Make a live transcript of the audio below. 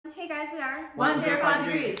guys, we are 105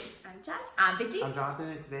 Degrees. I'm Jess. I'm Vicky. I'm Jonathan,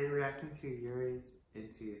 and today we're reacting to Yuri's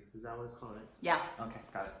Into. Is that what it's called? Yeah. Okay,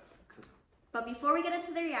 got it. Cool. But before we get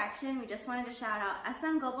into the reaction, we just wanted to shout out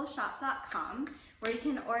smglobalshop.com, where you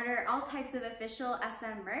can order all types of official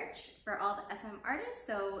SM merch for all the SM artists.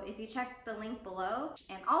 So if you check the link below,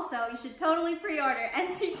 and also you should totally pre-order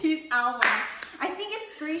NCT's album. I think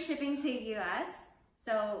it's free shipping to US,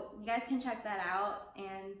 so you guys can check that out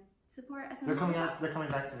and support SM. They're coming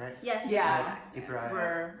back soon, right? Yes. Yeah.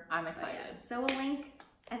 I'm But excited. yeah. So we'll link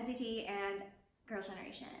NCT and Girls'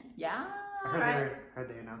 Generation. Yeah. I heard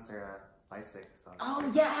they announced their Bicycle song. Oh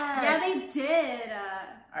yeah. Yeah, they did.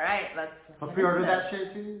 All right, let's So get pre-order into that this.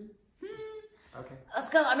 shit too. Okay. Let's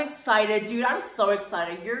go. I'm excited, dude. I'm so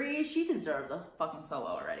excited. Yuri, she deserves a fucking solo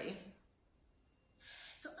already.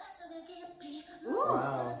 Ooh.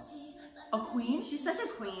 Wow. A queen? She's such a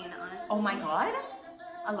queen, honestly. Oh my god.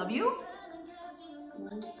 I love you. Oh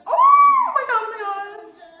my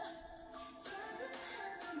god.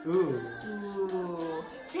 Ooh. Ooh.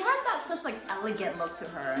 She has that such like elegant look to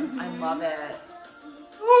her. I love it.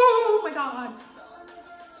 Oh my god.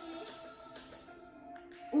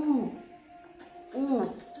 Ooh.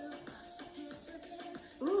 Ooh.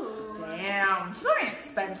 Ooh. Damn. She's very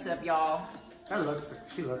expensive, y'all.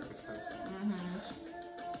 She looks expensive.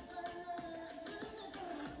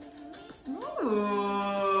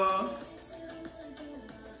 Ooh.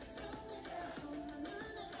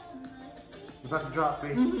 It's about to drop,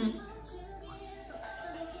 wait.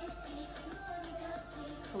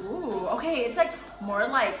 Ooh. Okay, it's like more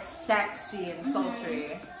like sexy and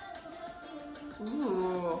sultry.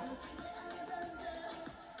 Ooh.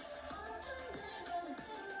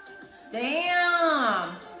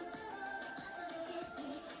 Damn.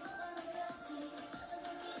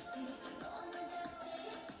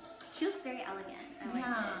 She looks very elegant. I like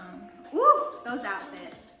Yeah. it. Ooh, those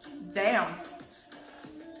outfits. Damn.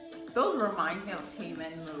 Those remind me of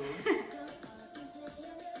Taemin move.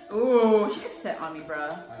 Ooh, she could sit on me,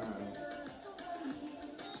 bruh.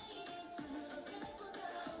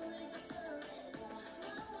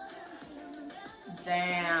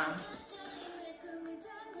 Damn.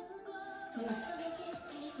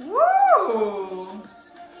 Woo!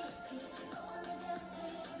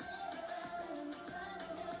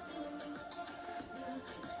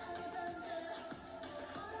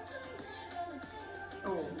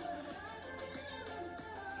 Oh.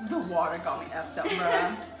 The water got me effed up,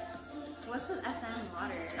 bruh. What's with SM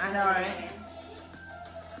water? I know, right?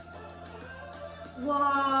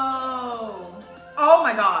 Whoa! Oh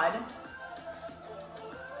my god.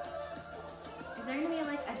 Is there gonna be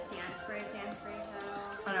like a dance break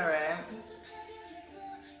though? I know, right?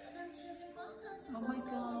 Oh my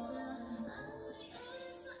god.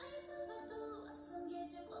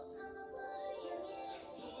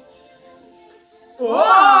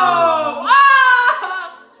 Whoa!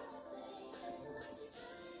 Ah!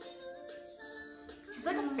 She's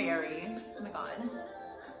like a fairy. Oh my god.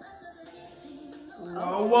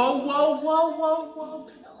 Whoa, whoa, whoa, whoa, whoa,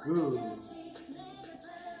 whoa. Ooh.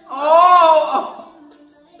 Oh!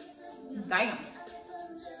 Damn.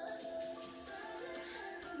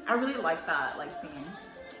 I really like that, like singing.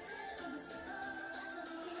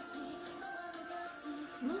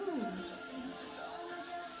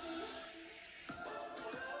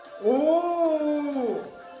 Ooh.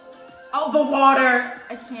 Oh, the water.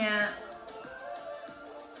 I can't.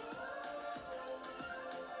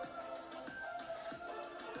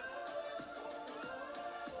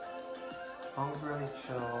 Song's really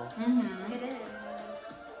chill. It is.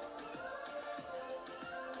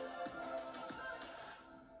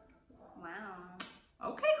 Wow.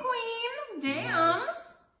 Okay, queen. Damn. Nice.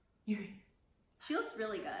 Yuri. She looks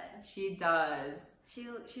really good. She does.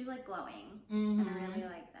 She's like glowing, and I really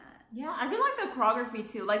like that. Yeah, I really like the choreography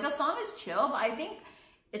too. Like the song is chill, but I think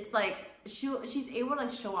it's like she's able to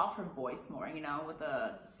show off her voice more, you know, with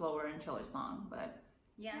a slower and chiller song. But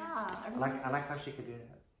Yeah. I like how she could do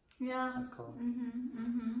that. Yeah. That's cool.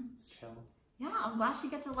 It's chill. Yeah, I'm glad she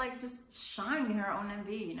gets to like just shine in her own MV,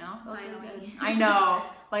 you know? That was really Finally. good. I know.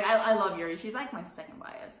 Like I love Yuri. She's like my second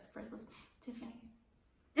bias. First was Tiffany.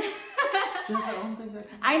 She has her own thing that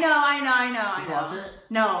I know. Did you watch it?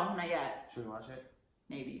 No, not yet. Should we watch it?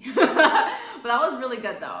 Maybe. But that was really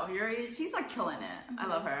good though. Yuri, she's like killing it. I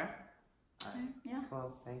love her. Alright. Yeah.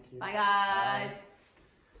 Well, thank you. Bye guys.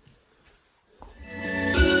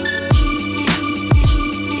 Bye.